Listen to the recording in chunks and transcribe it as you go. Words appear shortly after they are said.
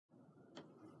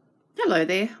Hello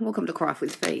there, welcome to Craft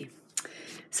with Fee.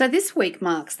 So this week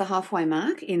marks the halfway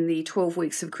mark in the 12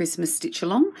 weeks of Christmas stitch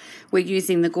along. We're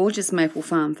using the gorgeous Maple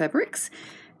Farm fabrics,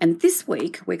 and this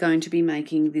week we're going to be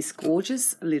making this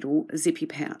gorgeous little zippy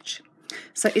pouch.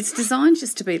 So it's designed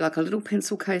just to be like a little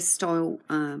pencil case style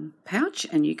pouch,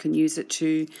 and you can use it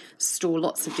to store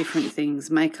lots of different things,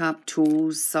 makeup,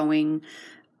 tools, sewing,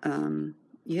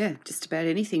 yeah, just about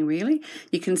anything really.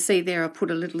 You can see there I put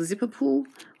a little zipper pull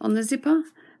on the zipper.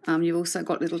 You've also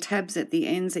got little tabs at the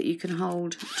ends that you can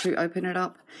hold to open it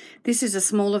up. This is a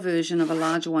smaller version of a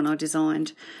larger one I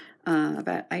designed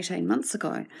about 18 months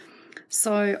ago.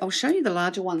 So I'll show you the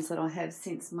larger ones that I have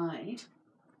since made.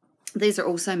 These are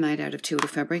also made out of Tilda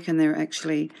fabric, and they're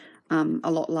actually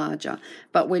a lot larger.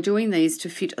 But we're doing these to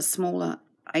fit a smaller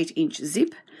 8-inch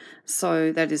zip,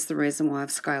 so that is the reason why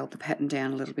I've scaled the pattern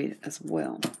down a little bit as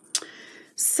well.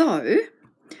 So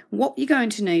what you're going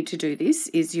to need to do this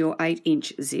is your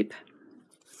 8-inch zip,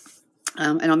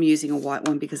 and I'm using a white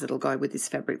one because it'll go with this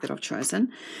fabric that I've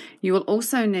chosen. You will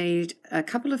also need a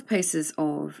couple of pieces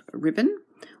of ribbon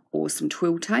or some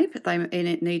twill tape. They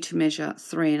need to measure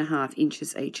 3.5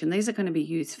 inches each, and these are going to be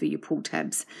used for your pull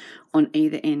tabs on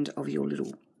either end of your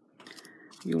little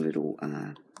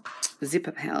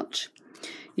zipper pouch.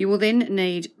 You will then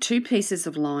need 2 pieces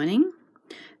of lining.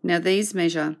 Now these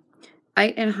measure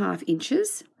 8.5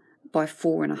 inches by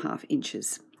 4.5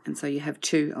 inches, and so you have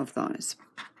 2 of those.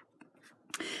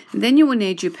 And then you will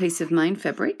need your piece of main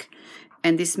fabric,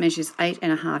 and this measures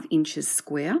 8.5 inches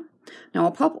square. Now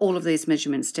I'll pop all of these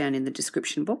measurements down in the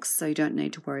description box, so you don't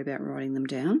need to worry about writing them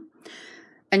down.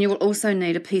 And you will also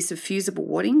need a piece of fusible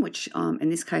wadding, which in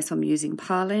this case I'm using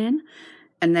Parcel,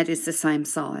 and that is the same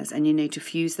size, and you need to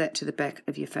fuse that to the back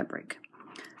of your fabric.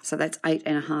 So that's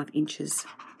 8.5 inches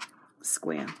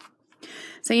square.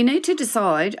 So you need to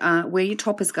decide where your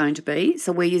top is going to be,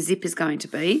 so where your zip is going to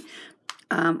be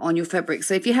on your fabric.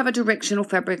 So if you have a directional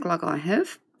fabric like I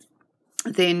have,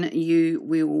 then you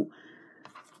will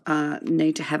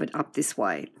need to have it up this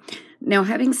way. Now,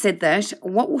 having said that,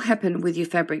 what will happen with your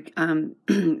fabric,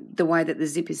 the way that the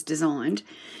zip is designed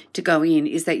to go in,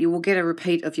 is that you will get a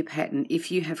repeat of your pattern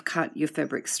if you have cut your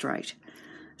fabric straight.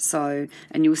 So,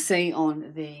 and you'll see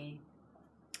on the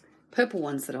purple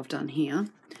ones that I've done here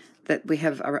that we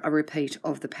have a repeat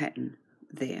of the pattern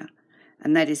there.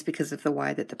 And that is because of the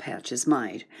way that the pouch is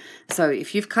made. So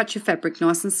if you've cut your fabric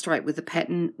nice and straight with the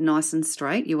pattern nice and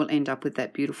straight, you will end up with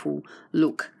that beautiful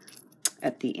look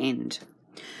at the end.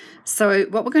 So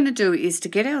what we're going to do is to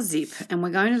get our zip, and we're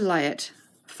going to lay it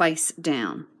face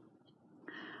down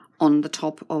on the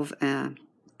top of our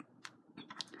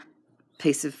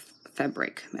piece of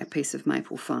fabric, our piece of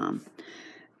Maple Farm.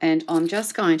 And I'm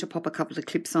just going to pop a couple of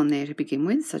clips on there to begin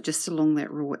with, so just along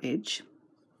that raw edge.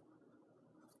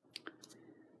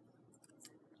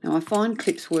 Now I find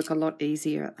clips work a lot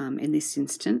easier in this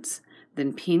instance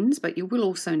than pins, but you will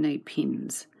also need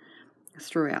pins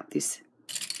throughout this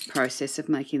process of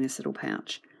making this little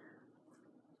pouch.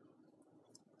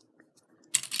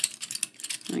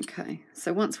 Okay,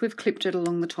 so once we've clipped it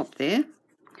along the top there,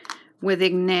 we're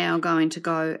then now going to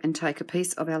go and take a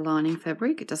piece of our lining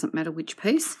fabric. It doesn't matter which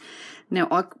piece. Now,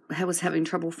 I was having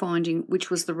trouble finding which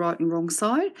was the right and wrong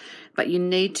side, but you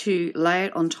need to lay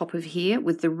it on top of here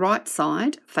with the right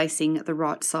side facing the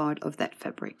right side of that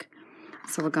fabric.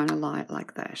 So we're going to lie it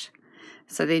like that.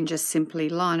 So then just simply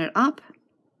line it up,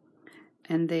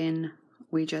 and then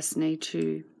we just need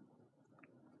to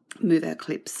move our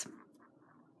clips.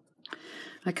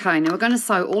 Okay, now we're going to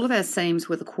sew all of our seams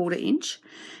with 1/4 inch,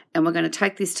 and we're going to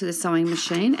take this to the sewing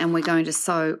machine, and we're going to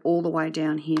sew all the way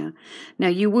down here. Now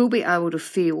you will be able to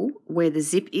feel where the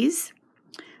zip is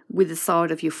with the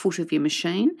side of your foot of your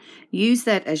machine. Use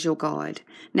that as your guide.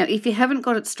 Now if you haven't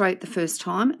got it straight the first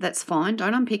time, that's fine,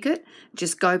 don't unpick it,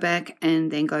 just go back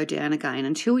and then go down again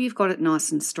until you've got it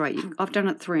nice and straight. I've done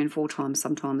it 3 and 4 times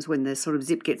sometimes when the sort of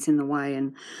zip gets in the way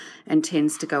and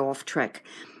tends to go off track.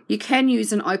 You can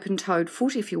use an open-toed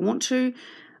foot if you want to.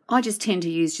 I just tend to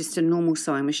use just a normal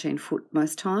sewing machine foot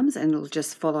most times, and it'll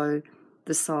just follow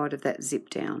the side of that zip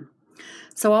down.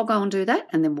 So I'll go and do that,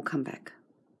 and then we'll come back.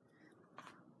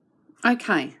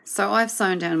 Okay, so I've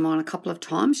sewn down mine a couple of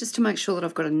times just to make sure that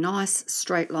I've got a nice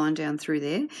straight line down through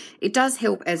there. It does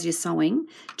help as you're sewing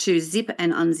to zip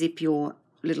and unzip your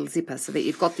little zipper so that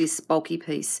you've got this bulky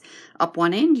piece up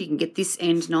one end. You can get this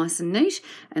end nice and neat,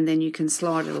 and then you can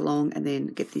slide it along and then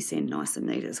get this end nice and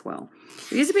neat as well.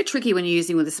 It is a bit tricky when you're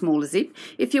using with a smaller zip.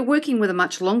 If you're working with a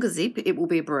much longer zip, it will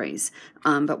be a breeze,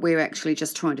 but we're actually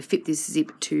just trying to fit this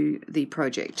zip to the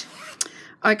project.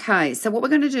 Okay, so what we're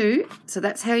going to do, so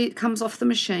that's how it comes off the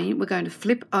machine. We're going to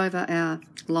flip over our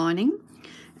lining,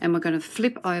 and we're going to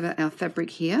flip over our fabric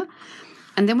here.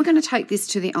 And then we're going to take this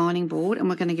to the ironing board and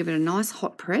we're going to give it a nice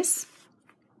hot press.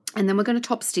 And then we're going to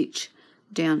top stitch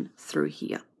down through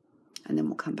here. And then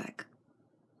we'll come back.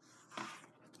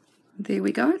 There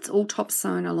we go. It's all top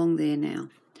sewn along there now.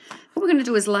 What we're going to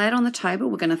do is lay it on the table.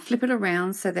 We're going to flip it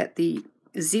around so that the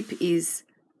zip is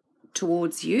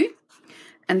towards you.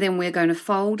 And then we're going to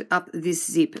fold up this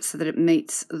zip so that it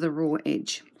meets the raw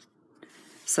edge.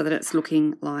 So that it's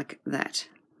looking like that.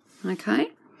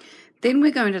 Okay. Then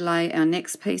we're going to lay our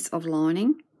next piece of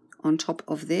lining on top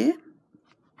of there.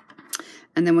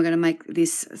 And then we're going to make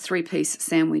this 3-piece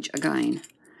sandwich again.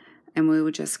 And we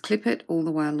will just clip it all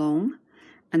the way along.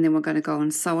 And then we're going to go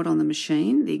and sew it on the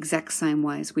machine the exact same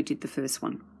way as we did the first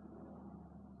one.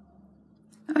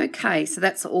 Okay, so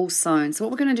that's all sewn. So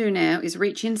what we're going to do now is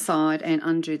reach inside and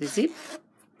undo the zip.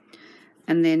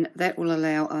 And then that will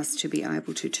allow us to be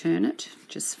able to turn it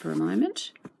just for a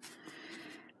moment.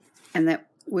 And that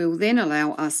will then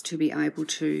allow us to be able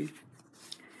to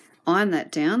iron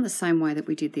that down the same way that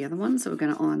we did the other one. So we're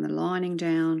going to iron the lining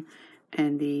down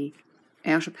and the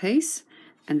outer piece,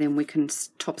 and then we can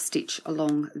top stitch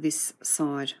along this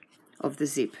side of the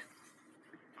zip.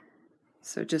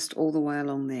 So just all the way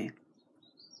along there.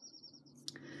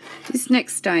 This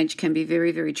next stage can be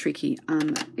very, very tricky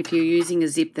if you're using a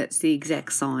zip that's the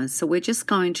exact size. So we're just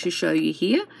going to show you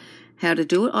here how to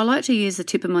do it. I like to use the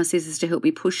tip of my scissors to help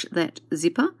me push that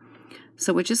zipper.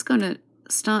 So we're just going to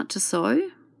start to sew.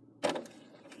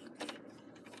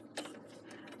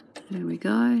 There we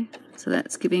go. So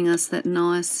that's giving us that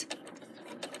nice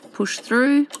push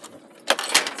through.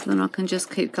 So then I can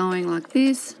just keep going like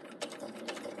this.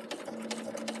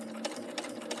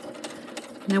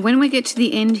 Now when we get to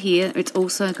the end here, it's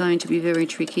also going to be very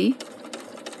tricky.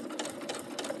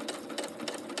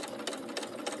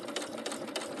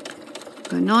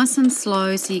 Go nice and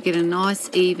slow so you get a nice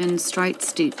even straight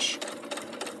stitch.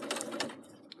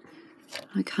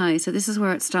 Okay, so this is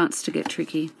where it starts to get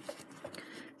tricky.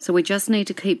 So we just need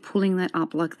to keep pulling that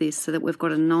up like this so that we've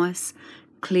got a nice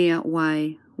clear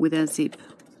way with our zip.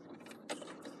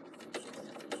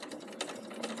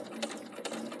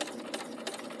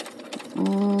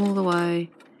 All the way.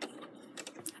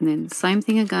 And then same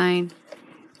thing again.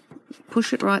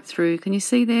 Push it right through. Can you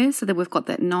see there? So that we've got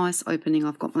that nice opening.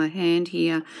 I've got my hand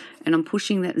here and I'm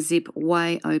pushing that zip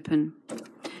way open.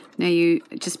 Now you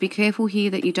just be careful here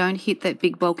that you don't hit that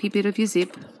big bulky bit of your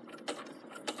zip.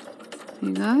 There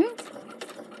you go.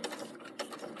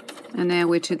 And now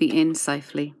we're to the end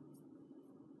safely.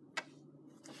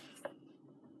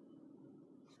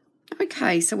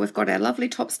 Okay, so we've got our lovely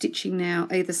top stitching now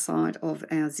either side of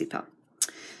our zipper.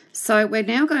 So we're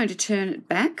now going to turn it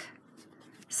back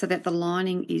so that the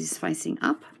lining is facing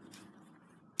up.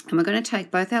 And we're going to take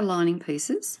both our lining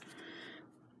pieces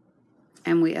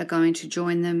and we are going to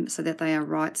join them so that they are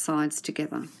right sides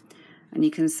together. And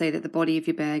you can see that the body of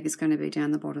your bag is going to be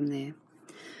down the bottom there.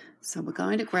 So we're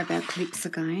going to grab our clips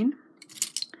again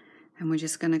and we're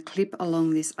just going to clip along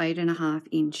this 8.5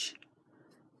 inch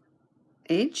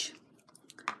edge.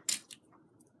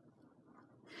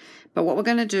 But what we're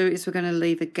going to do is we're going to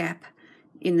leave a gap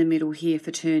in the middle here for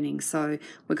turning. So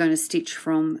we're going to stitch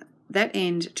from that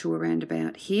end to around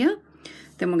about here.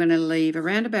 Then we're going to leave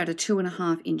around about a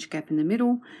 2.5 inch gap in the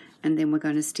middle, and then we're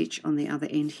going to stitch on the other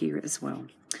end here as well.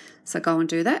 So go and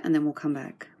do that and then we'll come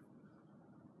back.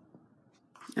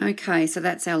 Okay, so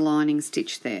that's our lining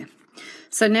stitch there.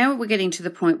 So now we're getting to the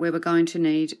point where we're going to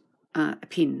need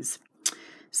pins.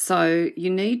 So you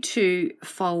need to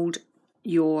fold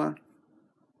your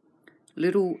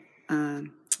little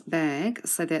bag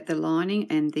so that the lining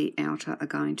and the outer are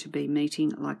going to be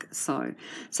meeting like so.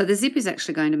 So the zip is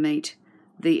actually going to meet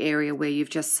the area where you've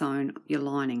just sewn your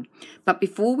lining. But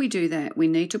before we do that, we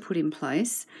need to put in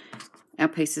place our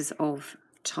pieces of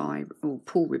tie or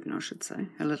pull ribbon, I should say,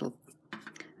 a little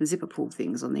zipper pull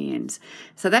things on the ends.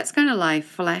 So that's going to lay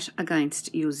flat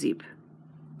against your zip.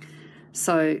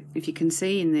 So if you can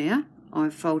see in there,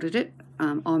 I've folded it.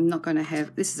 I'm not going to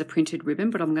have, this is a printed ribbon,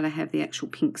 but I'm going to have the actual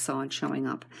pink side showing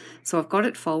up. So I've got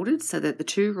it folded so that the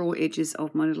two raw edges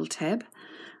of my little tab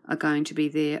are going to be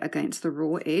there against the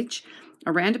raw edge,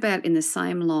 around about in the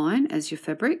same line as your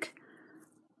fabric.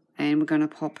 And we're going to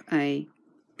pop a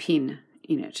pin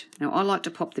in it. Now I like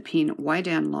to pop the pin way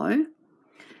down low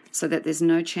so that there's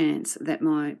no chance that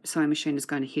my sewing machine is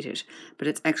going to hit it, but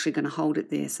it's actually going to hold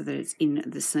it there so that it's in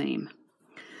the seam.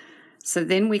 So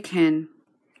then we can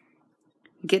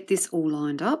get this all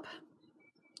lined up.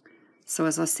 So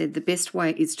as I said, the best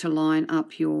way is to line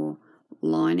up your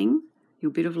lining, your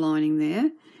bit of lining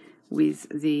there, with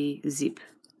the zip,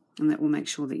 and that will make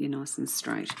sure that you're nice and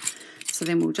straight. So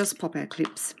then we'll just pop our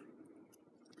clips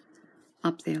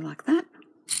up there like that.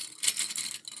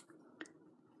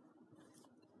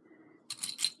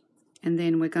 And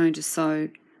then we're going to sew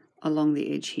along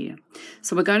the edge here.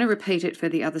 So we're going to repeat it for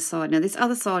the other side. Now this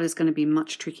other side is going to be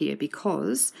much trickier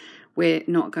because we're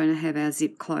not going to have our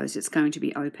zip closed. It's going to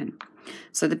be open.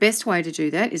 So the best way to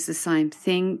do that is the same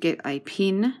thing. Get a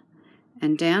pin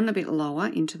and down a bit lower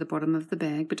into the bottom of the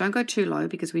bag, but don't go too low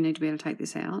because we need to be able to take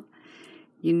this out.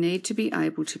 You need to be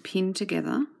able to pin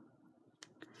together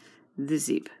the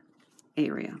zip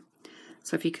area.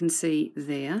 So if you can see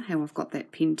there how I've got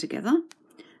that pinned together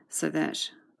so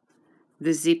that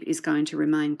the zip is going to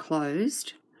remain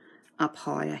closed up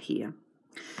higher here.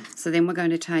 So then we're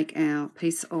going to take our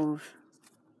piece of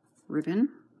ribbon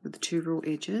with the 2 raw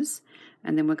edges,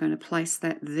 and then we're going to place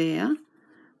that there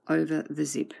over the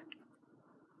zip.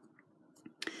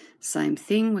 Same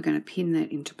thing, we're going to pin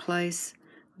that into place.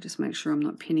 Just make sure I'm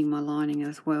not pinning my lining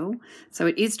as well. So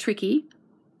it is tricky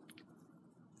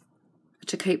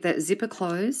to keep that zipper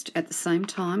closed at the same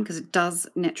time because it does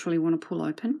naturally want to pull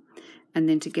open, and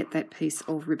then to get that piece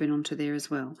of ribbon onto there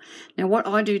as well. Now what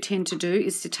I do tend to do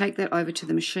is to take that over to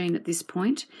the machine at this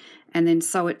point and then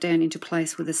sew it down into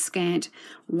place with a scant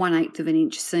 1/8 of an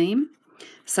inch seam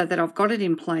so that I've got it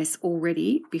in place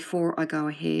already before I go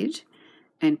ahead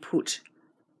and put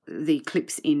the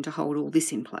clips in to hold all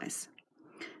this in place.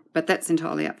 But that's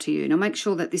entirely up to you. Now make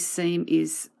sure that this seam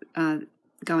is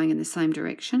going in the same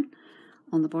direction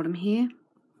on the bottom here.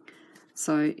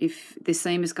 So if the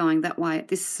seam is going that way at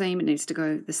this seam, it needs to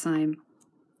go the same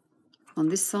on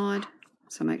this side.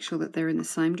 So make sure that they're in the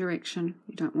same direction.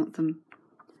 You don't want them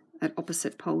at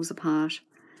opposite poles apart.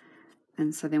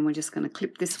 And so then we're just going to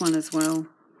clip this one as well.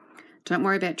 Don't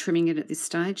worry about trimming it at this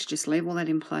stage. Just leave all that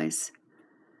in place.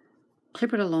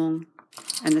 Clip it along.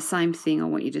 And the same thing, I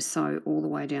want you to sew all the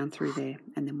way down through there,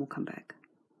 and then we'll come back.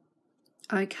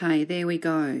 Okay, there we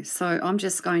go. So I'm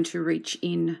just going to reach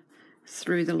in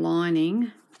through the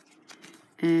lining,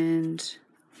 and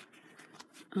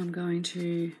I'm going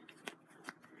to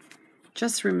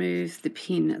just remove the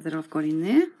pin that I've got in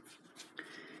there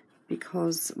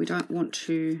because we don't want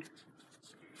to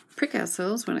prick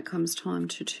ourselves when it comes time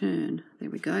to turn. There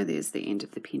we go, there's the end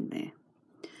of the pin there.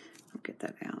 I'll get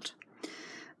that out.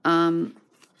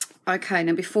 Okay,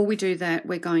 now before we do that,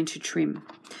 we're going to trim.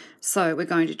 So we're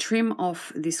going to trim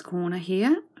off this corner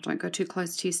here. Don't go too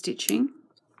close to your stitching.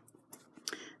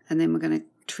 And then we're going to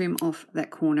trim off that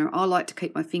corner. I like to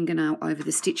keep my fingernail over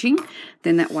the stitching,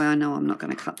 then that way I know I'm not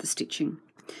going to cut the stitching.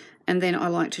 And then I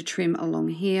like to trim along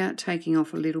here, taking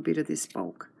off a little bit of this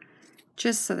bulk,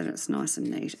 just so that it's nice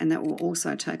and neat. And that will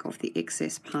also take off the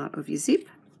excess part of your zip.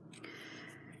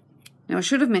 Now I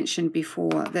should have mentioned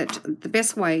before that the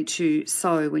best way to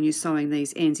sew when you're sewing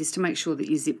these ends is to make sure that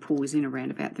your zip pulls in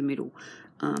around about the middle.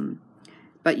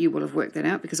 But you will have worked that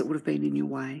out because it would have been in your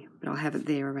way. But I'll have it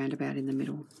there around about in the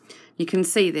middle. You can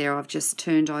see there I've just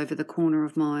turned over the corner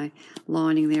of my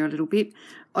lining there a little bit.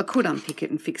 I could unpick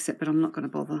it and fix it, but I'm not going to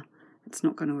bother. It's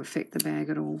not going to affect the bag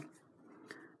at all.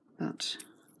 But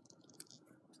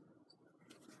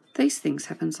these things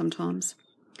happen sometimes.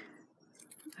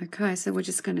 Okay, so we're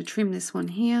just going to trim this one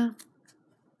here.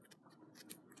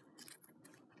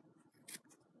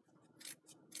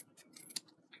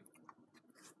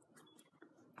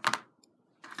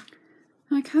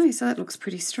 Okay, so that looks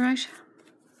pretty straight.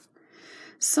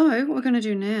 So what we're going to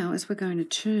do now is we're going to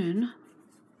turn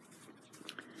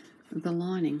the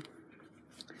lining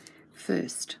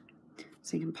first.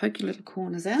 So you can poke your little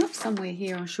corners out. Somewhere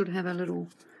here I should have a little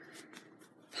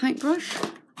paintbrush.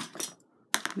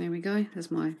 There we go,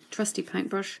 there's my trusty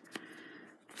paintbrush.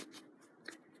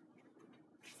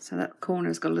 So that corner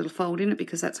has got a little fold in it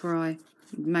because that's where I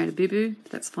made a boo-boo.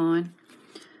 That's fine.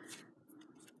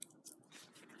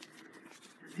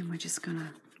 And then we're just going to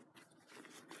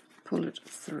pull it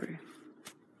through.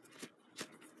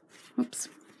 Oops.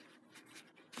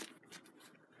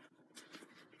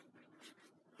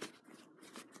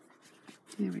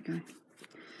 There we go.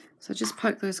 So just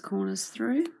poke those corners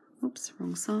through. Oops,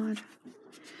 wrong side.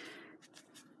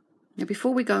 Now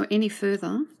before we go any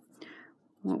further,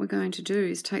 what we're going to do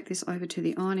is take this over to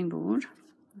the ironing board.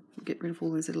 Get rid of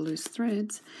all those little loose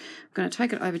threads. I'm going to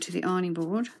take it over to the ironing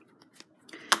board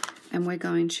and we're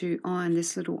going to iron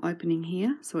this little opening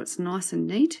here so it's nice and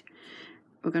neat.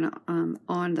 We're going to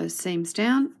iron those seams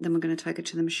down, then we're going to take it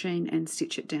to the machine and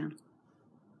stitch it down.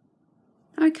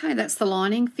 Okay, that's the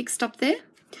lining fixed up there.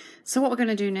 So what we're going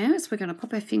to do now is we're going to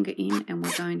pop our finger in and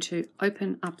we're going to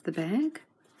open up the bag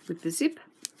with the zip.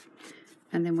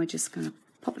 And then we're just going to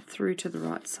pop it through to the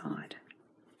right side.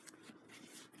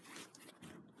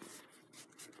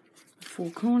 4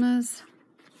 corners.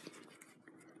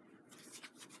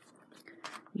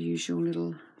 use your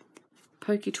little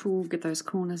pokey tool, get those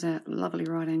corners out, lovely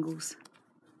right angles.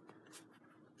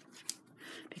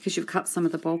 Because you've cut some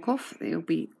of the bulk off, they'll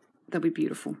be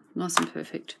beautiful, nice and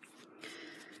perfect.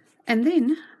 And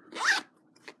then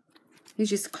you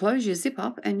just close your zip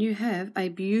up and you have a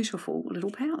beautiful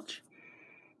little pouch.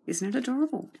 Isn't it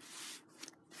adorable?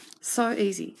 So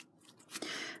easy.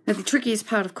 Now the trickiest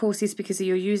part, of course, is because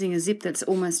you're using a zip that's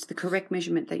almost the correct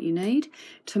measurement that you need.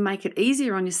 To make it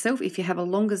easier on yourself, if you have a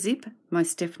longer zip,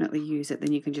 most definitely use it.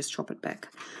 Then you can just chop it back.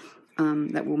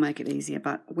 That will make it easier.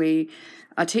 But we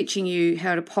are teaching you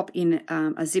how to pop in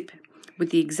a zip with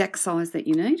the exact size that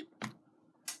you need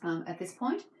at this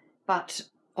point. But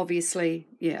obviously,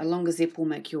 yeah, a longer zip will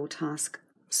make your task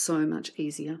so much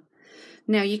easier.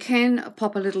 Now you can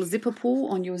pop a little zipper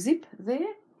pull on your zip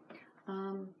there.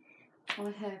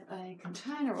 I have a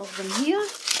container of them here,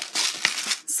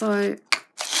 so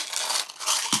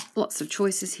lots of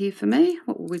choices here for me.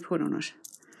 What will we put on it?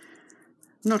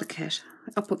 Not a cat.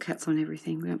 I'll put cats on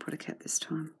everything. We won't put a cat this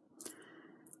time.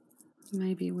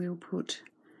 Maybe we'll put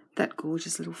that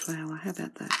gorgeous little flower. How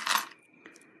about that?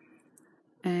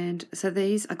 And so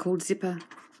these are called zipper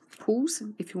pulls,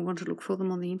 if you want to look for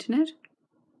them on the internet.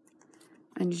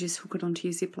 And you just hook it onto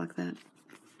your zip like that.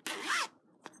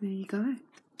 There you go.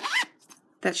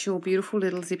 That's your beautiful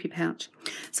little zippy pouch.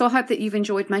 So I hope that you've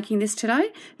enjoyed making this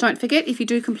today. Don't forget, if you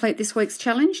do complete this week's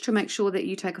challenge, to make sure that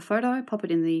you take a photo, pop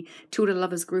it in the Tilda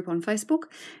Lovers group on Facebook,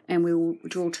 and we'll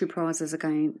draw 2 prizes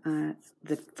again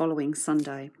the following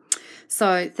Sunday.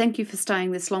 So thank you for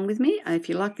staying this long with me. If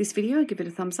you like this video, give it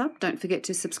a thumbs up. Don't forget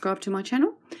to subscribe to my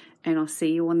channel, and I'll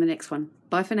see you on the next one.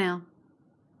 Bye for now.